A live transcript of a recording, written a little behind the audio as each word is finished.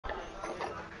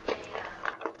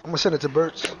I'm gonna send it to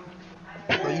Burt's.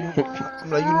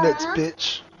 I'm like, you nuts,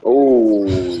 bitch.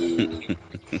 Oh.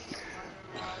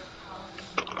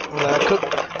 I'm like,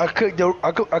 I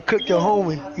cooked your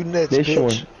homie. You nuts, This bitch.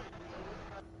 one.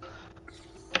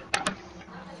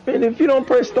 Man, if you don't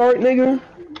press start, nigga.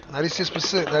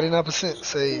 96%, 99%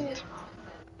 saved.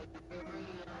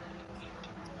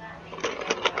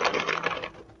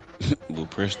 We'll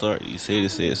press start. You said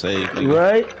save, nigga.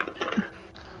 Right?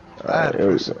 I had Alright, to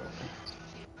there we press go. it.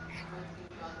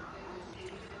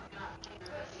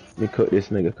 Let me cook this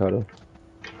nigga, Cotto.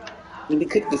 Let me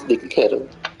cook this nigga kettle.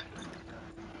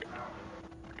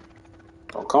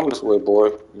 Don't come this way, boy.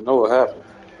 You know what happened.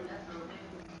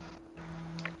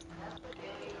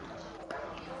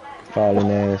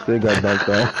 Falling ass. Still got dunked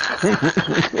on.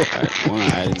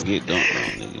 I didn't get dunked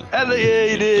on, nigga. I know, I yeah, didn't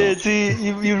you get did. dunked. See,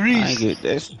 you I ain't reached. get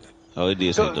that. Oh, it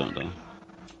did say Go, dunked on.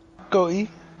 go, E.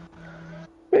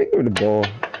 Man, give me the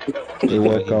ball. They Yeah,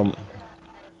 won't he come. will.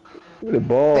 Give me the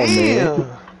ball, man.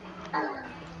 Damn.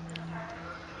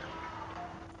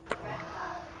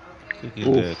 Cook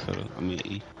his Oof. ass, Cotto. I mean,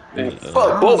 E. I Man, mean,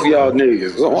 fuck Oh both of my y'all god.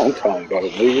 niggas. That's what I'm talking about,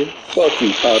 nigga. Fuck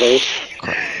you, Cotto.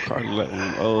 Carter like one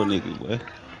of them old niggas, boy.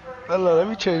 Hello, let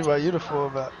me change my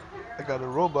uniform out. I got a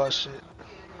robot shit.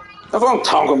 That's what I'm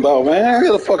talking about, man.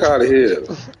 Get the fuck out of here.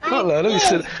 Hold on, let me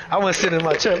sit. I want to sit in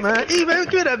my chair, man. E, man,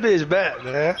 give that bitch back,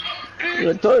 man.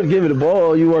 I told you, give me the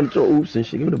ball. You want to throw oops and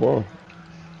shit. Give me the ball.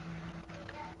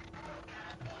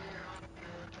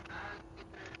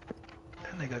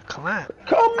 That nigga clamp.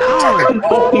 Come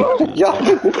Oh, on! Y'all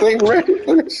niggas ain't ready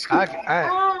for this shit.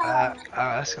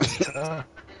 that's gonna be tough.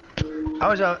 How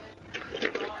was y'all?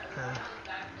 Uh,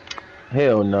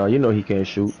 Hell no. You know he can't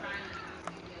shoot.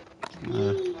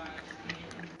 Uh,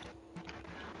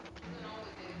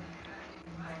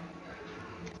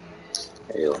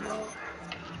 Hell no.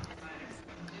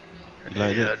 you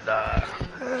like that? yeah, nah.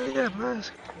 Hell yeah, man.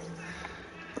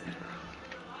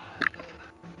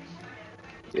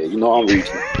 Yeah, you know I'm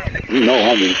reaching. You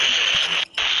know I'm reaching.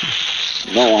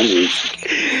 You know I'm reaching.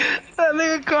 That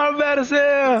nigga Carr mad as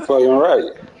hell. Fucking right.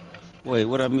 Wait,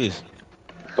 what I missed?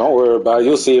 Don't worry about it.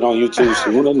 You'll see it on YouTube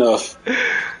soon enough.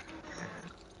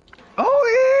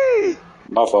 Oh, E!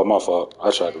 My fault, my fault.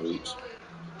 I tried to reach.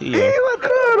 E, Yeah. what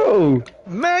the? Cotto!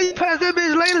 Man, you passed that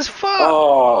bitch late as fuck.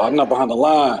 Oh, I'm not behind the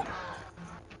line.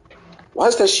 Why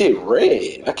is that shit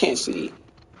red? I can't see.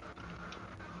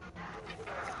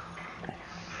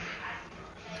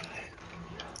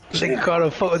 Nigga Damn.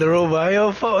 Carter fuck with the robot.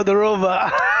 Yo, fuck with the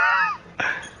robot.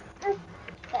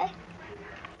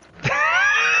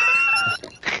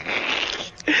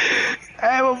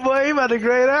 Hey, my boy, he about to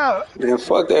grade out. Man,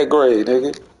 fuck that grade,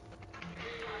 nigga.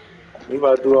 You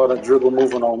about to do all that dribble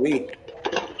moving on me.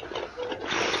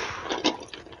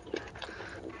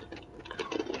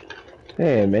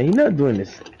 Damn, man. He not doing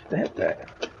this. That.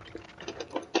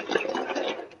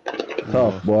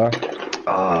 Tough, No. boy.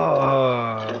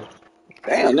 Oh.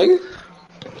 Damn, nigga.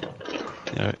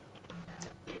 All right.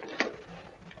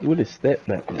 What is step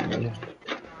back, man?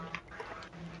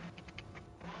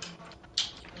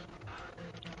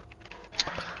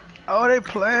 Oh, they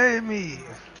played me.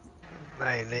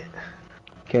 Ain't it?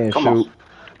 Can't Come on. shoot.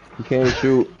 He can't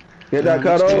shoot. Get that Damn,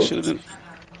 niggas can't Cotto? shoot in.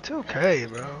 2K,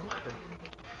 bro.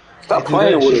 They Stop do playing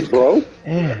that with us, shit. bro.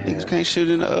 Niggas Yeah. can't shoot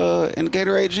in the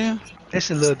Gatorade gym. That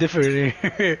shit a little different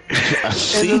in here. I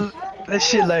It's see. a, that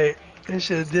shit like, that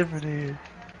shit different in here.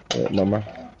 Yeah, mama.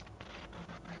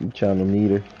 You trying to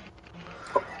meet her.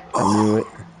 I knew it.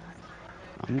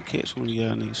 I'm gonna catch one of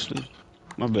y'all niggas sleep.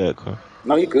 My bad, Carl.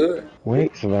 No, you good.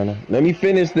 Wait, Savannah. Let me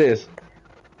finish this.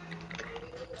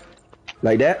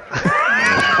 Like that?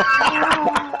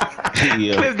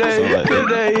 Yeah, Clip something that, like clip that.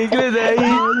 that, clip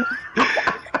that.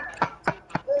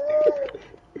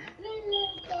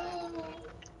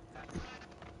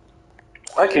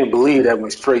 I can't believe that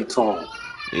went straight to him.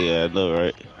 Yeah, I know,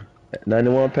 right?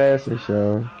 91 passes,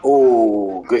 Sean.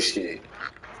 Oh, good shit.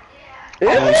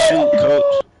 Don't shoot,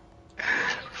 coach.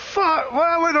 Fuck, what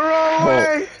I went the wrong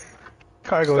Fault. way.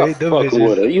 Cargo Stop hate them fucking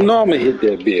with bitches. her. You know I'm gonna hit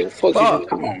that bitch. Fuck is you Fuck.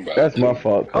 talking about, That's my nigga?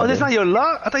 fault, Oh, this Cotto. not your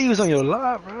lock? I thought you was on your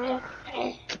lock, bro.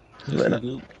 This Man, is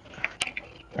new.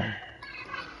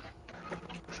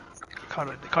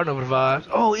 Cardo provides.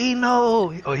 Oh, he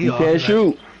know. Oh, he he off. He can't like,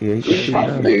 shoot. Yeah, he can shoot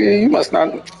now. Nigga, you must not.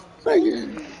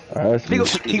 Nigga. That's he go, me.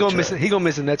 This he nigga gonna try. miss it. He gonna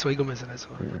miss the next one. He gonna miss the next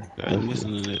one. Yeah, I ain't that's me.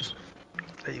 missing the next.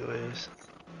 There you is.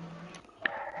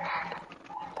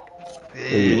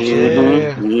 Hey, Yeah,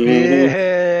 yeah,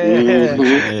 Yeah,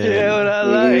 yeah. What I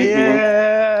like,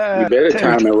 You yeah. better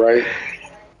time it right.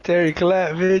 Terry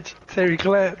clap, bitch. Terry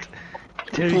clapped.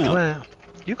 who Terry clown? clamp.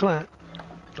 You clamp.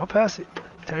 Don't pass it.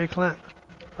 Terry clamp.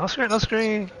 No screen. No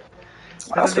screen.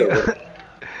 I That feel nigga, it.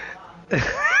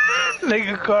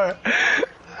 nigga Carr.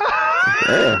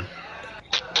 Damn.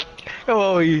 Come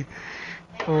on, you.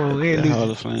 Come on, we ain't That Hall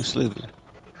losing. of Fame slither.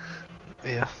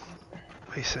 Yeah,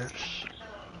 makes sense.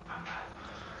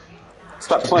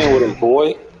 Stop playing with him,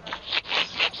 boy.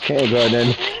 Can't guard that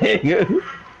nigga.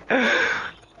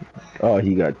 Oh,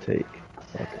 he got take.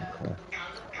 Fucking car.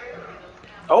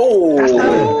 That's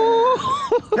not a. Oh,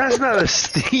 Ooh. That's not a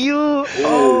steal.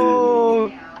 oh,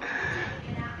 Oh,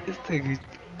 this thing.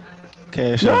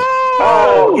 Cash No! out.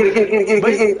 oh! Get it, get it, get it, get it,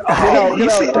 But get it. Get out, you get Oh,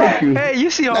 see, out. Thank you. hey, you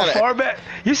see how Not a, far back?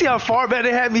 You see how far back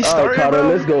they had me All right, starting, Cotto,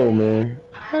 let's bro? go, man.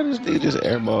 how does nigga just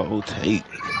airball O'Tate?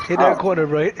 Hit that oh. corner,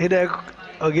 bro. Hit that.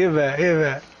 Oh, give it back. Give it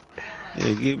back.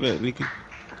 Yeah, get back, nigga.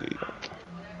 Okay.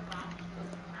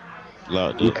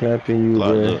 Locked We up. clapping you,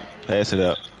 Locked bro. up. Pass it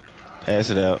out. Pass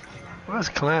it out. What's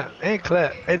clap? Ain't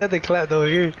clap. Ain't nothing clapped over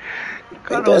here.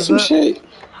 Ain't God that knows some that. shit?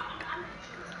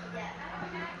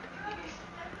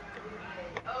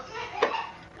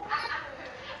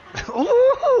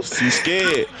 Ooh. He's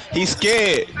scared. He's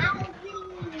scared.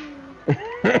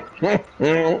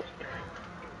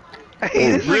 Hey,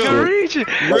 Oh this nigga Really? shit. reaching.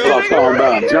 That's what This I'm Really? talking nigga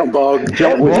about. reaching. Jump ball,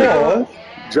 jump Jump with What you me. talking about? ball.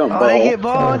 Jump Oh, they ball. get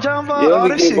ball, jump ball. Yeah, let Oh, me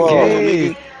this get shit Come ball. on, gay.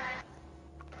 nigga.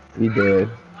 We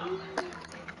dead.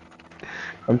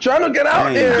 I'm trying to get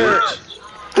out Dang, there. bitch.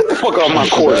 Get the fuck off my I'm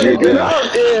court, trying to get nigga.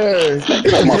 out there. Man,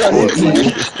 get off I'm my trying court, to.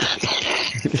 man.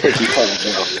 Fuck you talking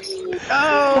about?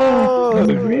 Oh, Oh.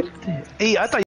 he ripped it. Hey, I thought